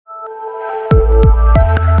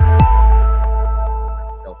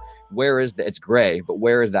where is it's gray, but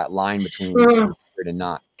where is that line between good and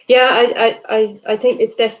not? Yeah, I think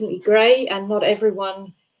it's definitely gray, and not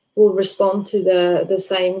everyone will respond to the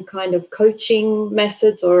same kind of coaching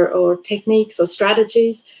methods or techniques or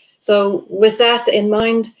strategies. So with that in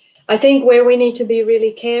mind, I think where we need to be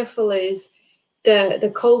really careful is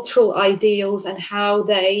the cultural ideals and how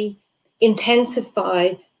they intensify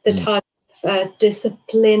the type of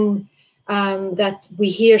discipline that we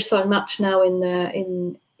hear so much now in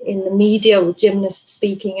the media, with gymnasts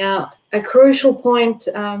speaking out. A crucial point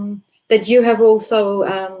that you have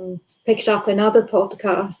also picked up in other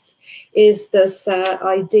podcasts is this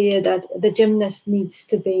idea that the gymnast needs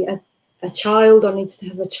to be a child, or needs to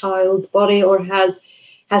have a child body, or has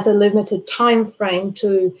a limited time frame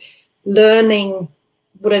to learning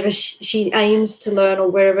whatever she aims to learn, or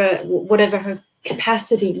whatever her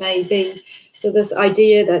capacity may be. So this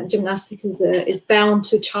idea that gymnastics is bound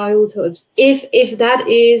to childhood. If that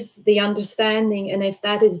is the understanding, and if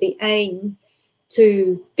that is the aim,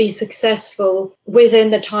 to be successful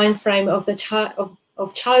within the time frame of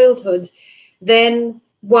of childhood, then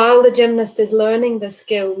while the gymnast is learning the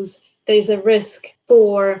skills, there's a risk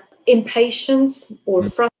for impatience or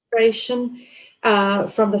frustration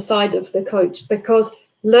from the side of the coach, because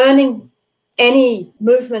learning any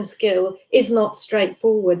movement skill is not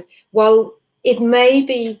straightforward. While it may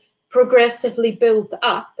be progressively built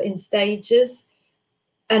up in stages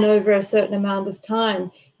and over a certain amount of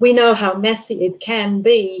time, we know how messy it can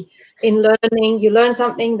be in learning. You learn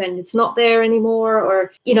something, then it's not there anymore,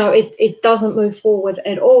 or it doesn't move forward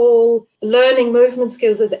at all. Learning movement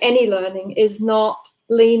skills, as any learning, is not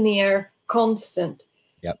linear, constant.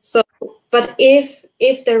 Yep. So, but if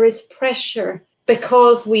there is pressure,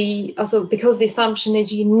 because the assumption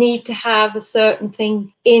is you need to have a certain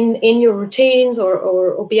thing in your routines,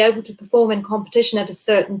 or be able to perform in competition at a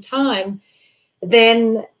certain time,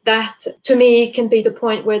 then that, to me, can be the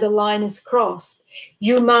point where the line is crossed.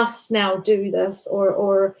 You must now do this,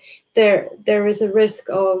 or there is a risk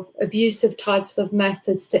of abusive types of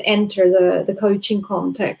methods to enter the coaching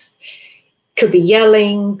context. Could be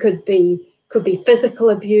yelling, could be physical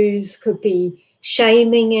abuse, could be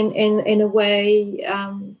shaming in a way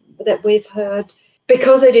that we've heard,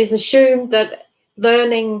 because it is assumed that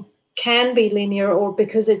learning can be linear, or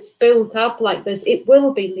because it's built up like this, it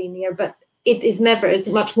will be linear, but it is never. It's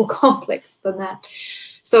much more complex than that.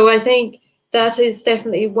 So I think that is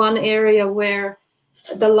definitely one area where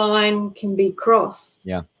the line can be crossed.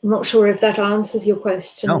 Yeah. I'm not sure if that answers your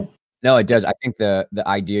question. No, it does. I think the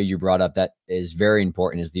idea you brought up that is very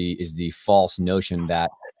important is the false notion that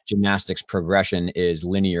gymnastics progression is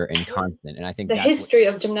linear and constant. And I think the history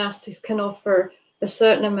of gymnastics can offer a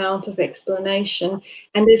certain amount of explanation,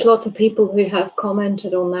 and there's lots of people who have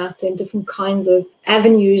commented on that in different kinds of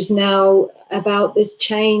avenues now about this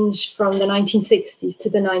change from the 1960s to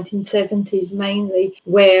the 1970s mainly,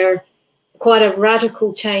 where quite a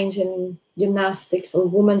radical change in gymnastics, or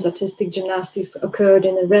women's artistic gymnastics, occurred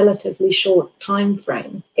in a relatively short time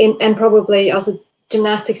frame. And probably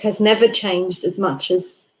gymnastics has never changed as much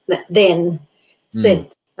as then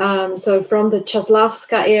since. So from the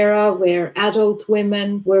Czaslavska era, where adult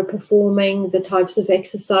women were performing the types of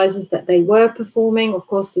exercises that they were performing, of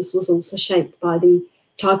course, this was also shaped by the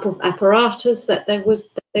type of apparatus that there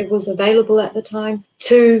was available at the time,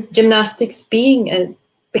 to gymnastics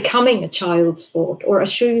becoming a child sport, or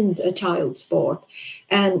assumed a child sport,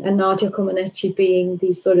 and Nadia Comaneci being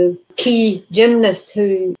the sort of key gymnast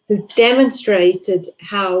who demonstrated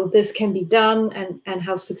how this can be done and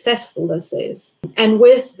how successful this is. And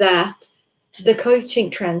with that, the coaching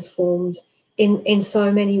transformed in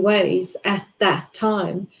so many ways at that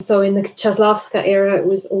time. So in the Czaslavska era, it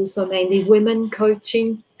was also mainly women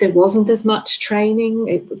coaching. There wasn't as much training.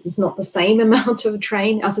 It was not the same amount of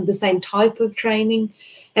training, as the same type of training.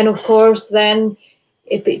 And of course, then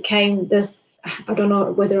it became this, I don't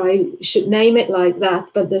know whether I should name it like that,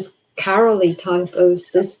 but this Caroly type of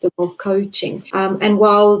system of coaching. And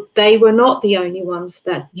while they were not the only ones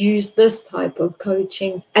that used this type of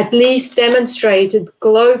coaching, at least demonstrated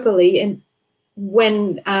globally, and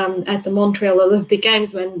when at the Montreal Olympic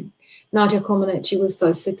Games, when Nadia Comaneci was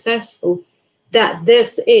so successful, that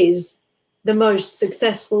this is the most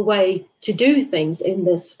successful way to do things in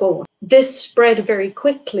this sport. This spread very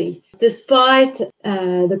quickly, despite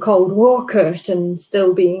the Cold War curtain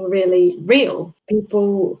still being really real.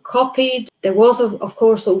 People copied. There was, of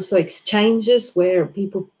course, also exchanges where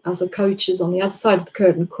people, as coaches on the other side of the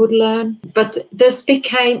curtain, could learn. But this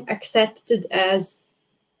became accepted as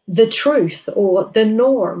the truth or the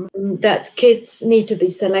norm, that kids need to be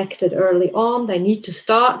selected early on. They need to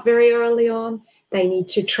start very early on. They need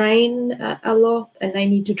to train a lot, and they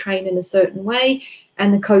need to train in a certain way.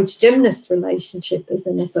 And the coach-gymnast relationship is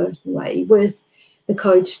in a certain way, with the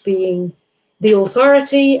coach being the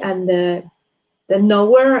authority and the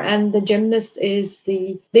knower, and the gymnast is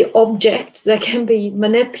the object that can be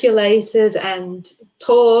manipulated and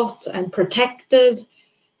taught and protected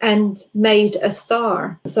and made a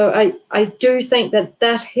star. So I do think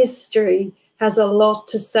that history has a lot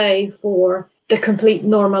to say for the complete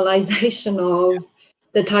normalization of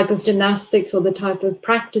the type of gymnastics or the type of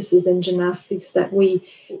practices in gymnastics that we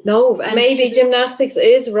know of. And maybe gymnastics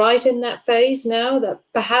is right in that phase now, that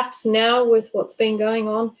perhaps now with what's been going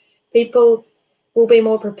on, people will be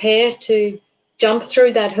more prepared to jump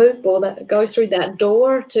through that hoop or go through that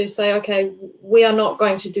door to say, okay, we are not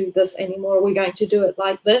going to do this anymore. We're going to do it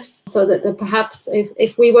like this. So that perhaps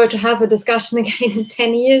if we were to have a discussion again in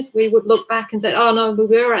 10 years, we would look back and say, oh no, we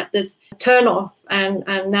were at this turn off, and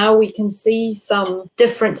now we can see some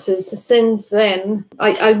differences since then.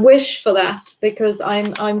 I wish for that, because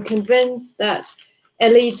I'm convinced that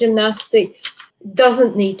elite gymnastics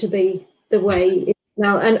doesn't need to be the way it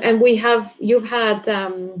now, and you've had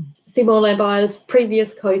Simone Biles,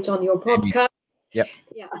 previous coach, on your podcast. Yep.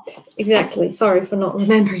 Yeah, exactly. Sorry for not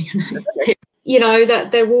remembering your names. You know,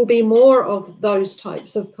 that there will be more of those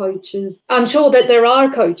types of coaches. I'm sure that there are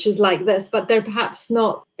coaches like this, but they're perhaps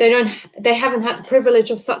not. They haven't had the privilege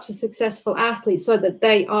of such a successful athlete, so that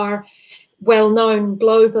they are well known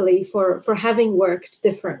globally for having worked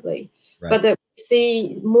differently. Right. But that we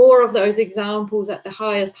see more of those examples at the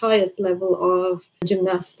highest level of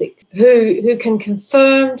gymnastics, who can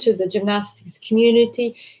confirm to the gymnastics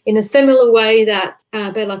community in a similar way that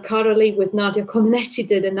Bella Caroli with Nadia Comaneci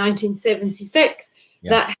did in 1976,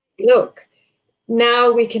 that, look,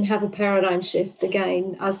 now we can have a paradigm shift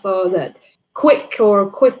again. I saw that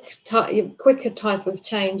quicker type of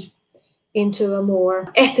change into a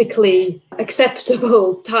more ethically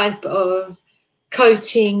acceptable type of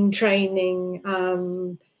coaching, training,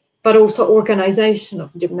 but also organization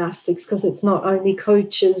of gymnastics, because it's not only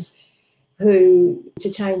coaches who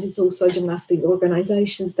to change, it's also gymnastics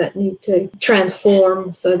organizations that need to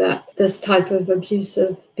transform so that this type of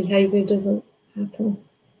abusive behavior doesn't happen.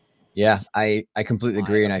 Yeah, I completely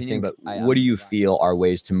agree. And I think, but what do you feel are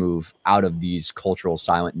ways to move out of these cultural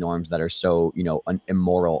silent norms that are so,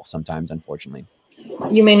 immoral sometimes, unfortunately?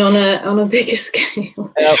 You mean on a bigger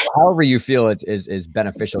scale? However you feel it is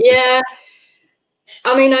beneficial. Yeah.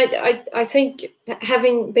 I mean, I think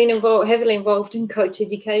having been heavily involved in coach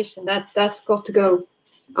education, that's got to go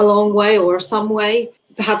a long way, or some way.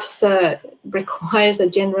 Perhaps requires a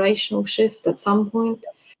generational shift at some point.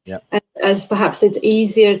 Yeah. As perhaps it's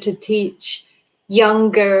easier to teach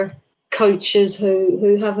younger coaches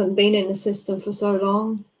who haven't been in the system for so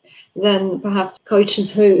long than perhaps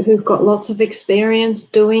coaches who've got lots of experience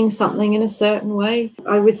doing something in a certain way.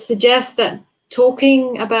 I would suggest that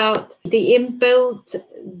talking about the inbuilt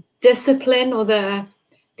discipline or the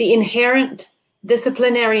inherent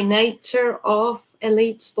disciplinary nature of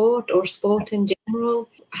elite sport or sport in general,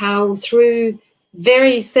 how through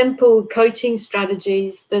very simple coaching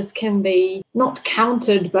strategies this can be not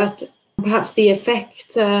countered, but perhaps the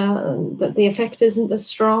effect isn't as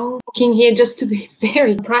strong. Talking here, just to be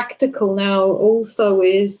very practical now, also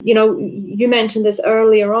is, you mentioned this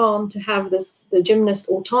earlier on, to have the gymnast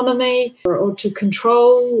autonomy or to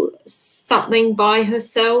control something by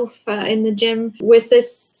herself in the gym, with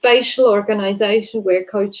this spatial organization where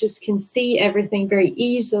coaches can see everything very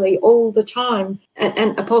easily all the time.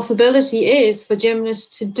 And a possibility is for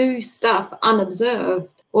gymnasts to do stuff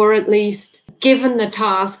unobserved, or at least given the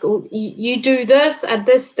task, or you do this at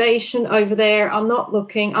this station over there, I'm not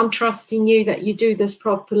looking, I'm trusting you that you do this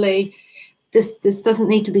properly. This doesn't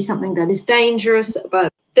need to be something that is dangerous,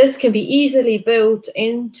 but this can be easily built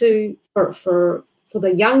into for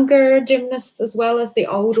the younger gymnasts as well as the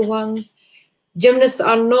older ones. Gymnasts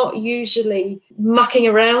are not usually mucking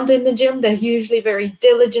around in the gym. They're usually very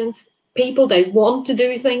diligent people. They want to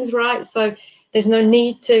do things right. So there's no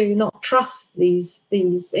need to not trust these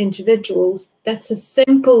individuals. That's a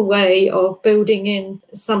simple way of building in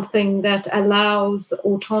something that allows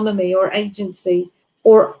autonomy or agency,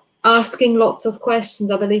 or asking lots of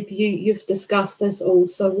questions. I believe you've discussed this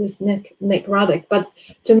also with Nick Ruddick. But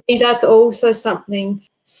to me, that's also something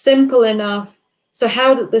simple enough. So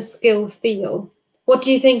how did the skill feel? What do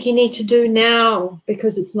you think you need to do now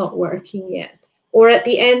because it's not working yet? Or at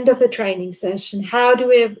the end of a training session, how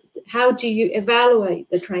do you evaluate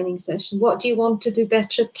the training session? What do you want to do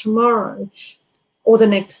better tomorrow? or the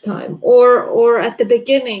next time, or at the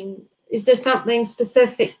beginning? Is there something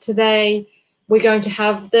specific today? We're going to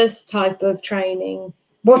have this type of training.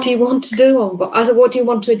 What do you want to do on vault? What do you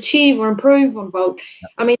want to achieve or improve on vault?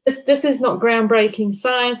 I mean, this is not groundbreaking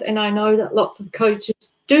science, and I know that lots of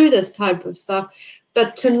coaches do this type of stuff,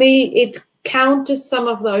 but to me, it counters some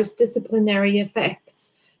of those disciplinary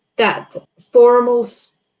effects that formal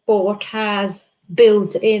sport has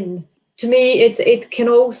built in. To me, it could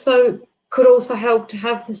also help to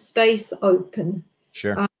have the space open.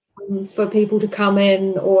 Sure. For people to come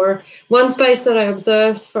in. Or one space that I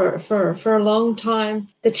observed for a long time,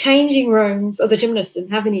 the changing rooms, or the gymnasts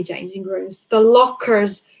didn't have any changing rooms, the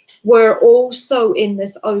lockers were also in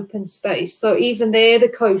this open space. So even there, the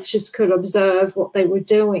coaches could observe what they were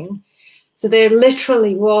doing. So there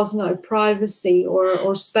literally was no privacy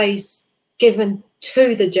or space given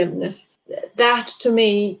to the gymnasts. That, to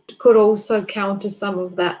me, could also counter some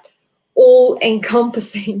of that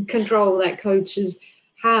all-encompassing control that coaches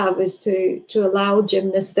have, is to allow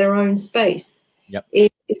gymnasts their own space. Yep.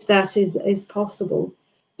 If that is possible.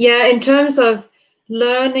 Yeah, in terms of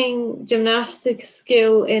learning gymnastics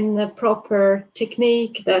skill in the proper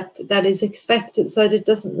technique that is expected, so that it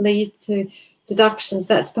doesn't lead to deductions,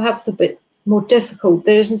 that's perhaps a bit more difficult.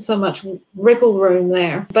 There isn't so much wriggle room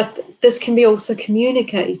there, but this can be also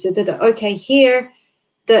communicated that, okay, here,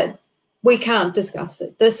 that we can't discuss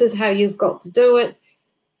it. This is how you've got to do it.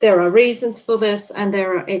 There are reasons for this, and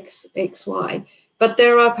there are X, Y. But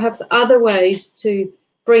there are perhaps other ways to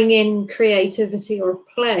bring in creativity or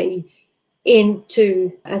play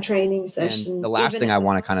into a training session. And the last thing I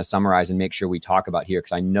want to kind of summarize and make sure we talk about here,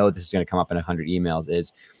 because I know this is going to come up in 100 emails,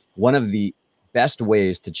 is one of the best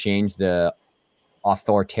ways to change the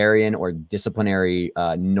authoritarian or disciplinary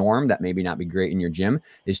norm that maybe not be great in your gym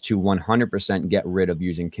is to 100% get rid of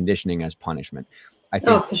using conditioning as punishment. I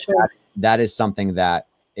think for sure. that is something that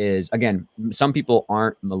is, again, some people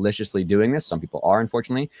aren't maliciously doing this. Some people are,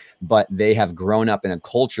 unfortunately, but they have grown up in a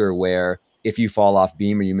culture where if you fall off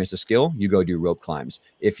beam or you miss a skill, you go do rope climbs.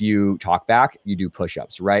 If you talk back, you do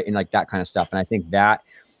push-ups, right? And like that kind of stuff. And I think that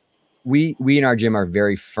we in our gym are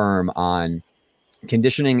very firm on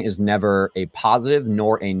conditioning is never a positive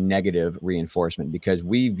nor a negative reinforcement, because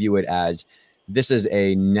we view it as this is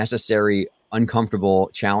a necessary, uncomfortable,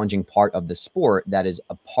 challenging part of the sport that is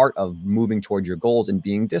a part of moving towards your goals and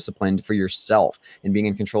being disciplined for yourself and being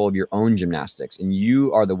in control of your own gymnastics. And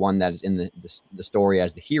you are the one that is in the story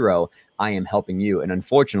as the hero. I am helping you. And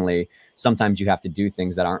unfortunately, sometimes you have to do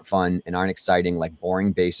things that aren't fun and aren't exciting, like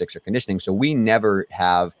boring basics or conditioning. So we never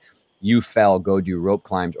have you fell, go do rope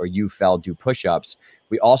climbs, or you fell, do push-ups.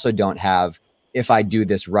 We also don't have, if I do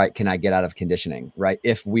this right, can I get out of conditioning, right?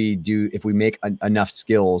 If we make enough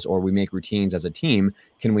skills or we make routines as a team,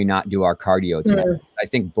 can we not do our cardio today? I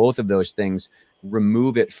think both of those things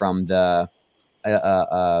remove it from the,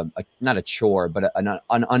 not a chore, but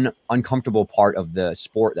an uncomfortable part of the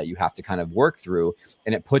sport that you have to kind of work through.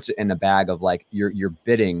 And it puts it in the bag of like, you're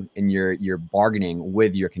bidding and you're bargaining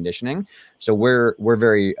with your conditioning. So we're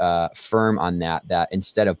very firm on that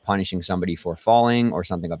instead of punishing somebody for falling or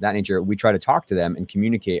something of that nature, we try to talk to them and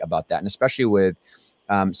communicate about that. And especially with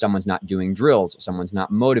someone's not doing drills, someone's not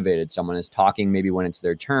motivated, someone is talking maybe when it's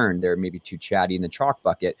their turn, they're maybe too chatty in the chalk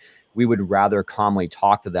bucket. We would rather calmly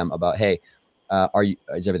talk to them about, hey,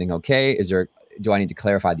 is everything okay? Do I need to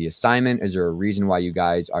clarify the assignment? Is there a reason why you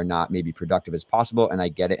guys are not maybe productive as possible? And I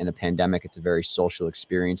get it, in a pandemic, it's a very social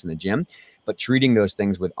experience in the gym, but treating those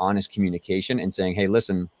things with honest communication and saying, hey,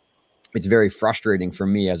 listen, it's very frustrating for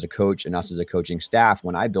me as a coach and us as a coaching staff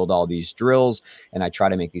when I build all these drills and I try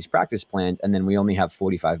to make these practice plans, and then we only have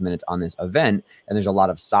 45 minutes on this event, and there's a lot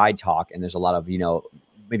of side talk and there's a lot of,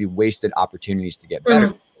 maybe wasted opportunities to get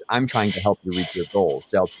better. I'm trying to help you reach your goals.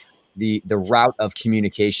 So the route of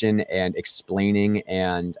communication and explaining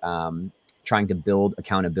and trying to build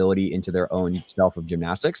accountability into their own self of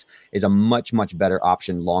gymnastics is a much, much better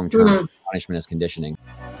option long-term. Punishment as conditioning.